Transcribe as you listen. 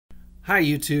Hi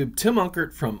YouTube, Tim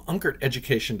Unkert from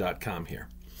UnkertEducation.com here.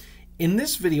 In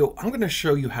this video, I'm going to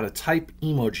show you how to type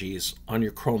emojis on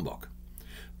your Chromebook.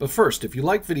 But first, if you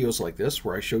like videos like this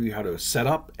where I show you how to set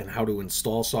up and how to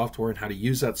install software and how to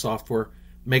use that software,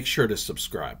 make sure to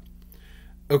subscribe.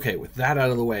 Okay, with that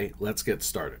out of the way, let's get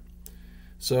started.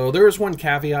 So there is one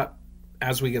caveat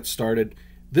as we get started.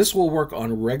 This will work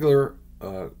on regular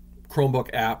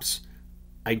Chromebook apps.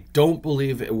 I don't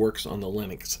believe it works on the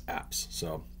Linux apps,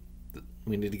 so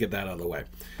we need to get that out of the way.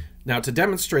 Now to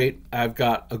demonstrate, I've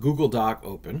got a Google Doc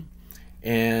open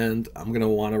and I'm going to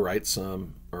want to write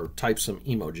some or type some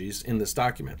emojis in this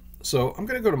document. So I'm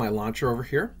going to go to my launcher over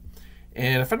here,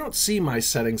 and if I don't see my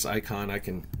settings icon, I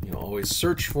can always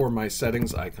search for my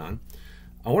settings icon.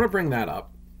 I want to bring that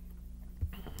up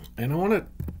and I want to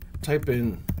type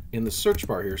in the search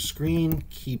bar here, screen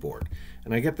keyboard,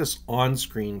 and I get this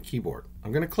on-screen keyboard.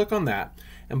 I'm going to click on that,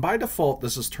 and by default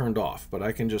this is turned off, but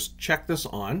I can just check this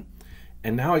on,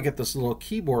 and now I get this little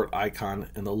keyboard icon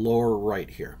in the lower right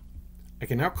here. I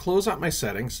can now close out my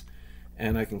settings,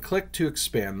 and I can click to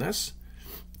expand this,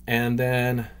 and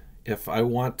then if I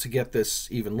want to get this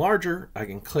even larger, I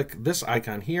can click this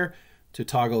icon here to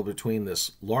toggle between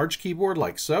this large keyboard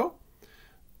like so,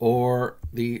 or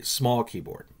the small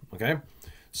keyboard. Okay,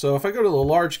 so if I go to the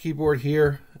large keyboard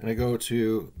here and I go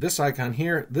to this icon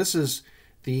here, this is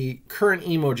the current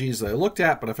emojis that I looked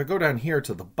at, but if I go down here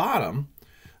to the bottom,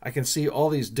 I can see all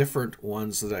these different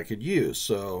ones that I could use.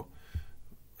 So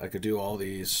I could do all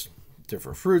these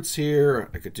different fruits here,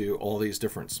 I could do all these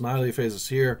different smiley faces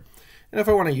here, and if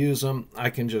I want to use them, I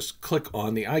can just click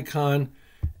on the icon,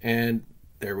 and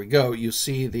there we go. You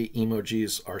see the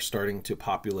emojis are starting to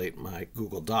populate my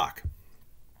Google Doc.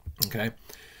 Okay.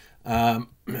 And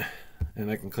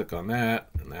I can click on that,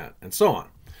 and so on.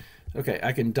 Okay,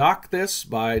 I can dock this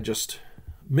by just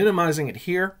minimizing it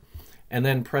here and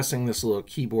then pressing this little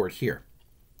keyboard here.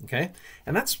 Okay,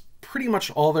 and that's pretty much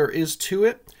all there is to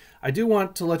it. I do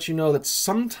want to let you know that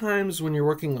sometimes when you're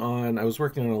working on, I was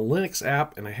working on a Linux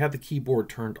app and I had the keyboard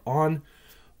turned on,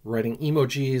 writing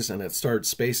emojis, and it started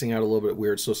spacing out a little bit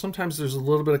weird. So sometimes there's a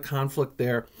little bit of conflict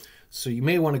there. So you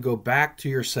may want to go back to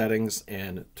your settings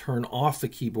and turn off the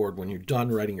keyboard when you're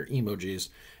done writing your emojis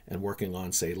and working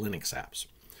on, say, Linux apps.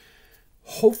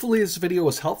 Hopefully this video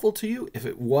was helpful to you. If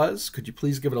it was, could you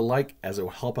please give it a like, as it will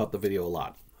help out the video a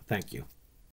lot. Thank you.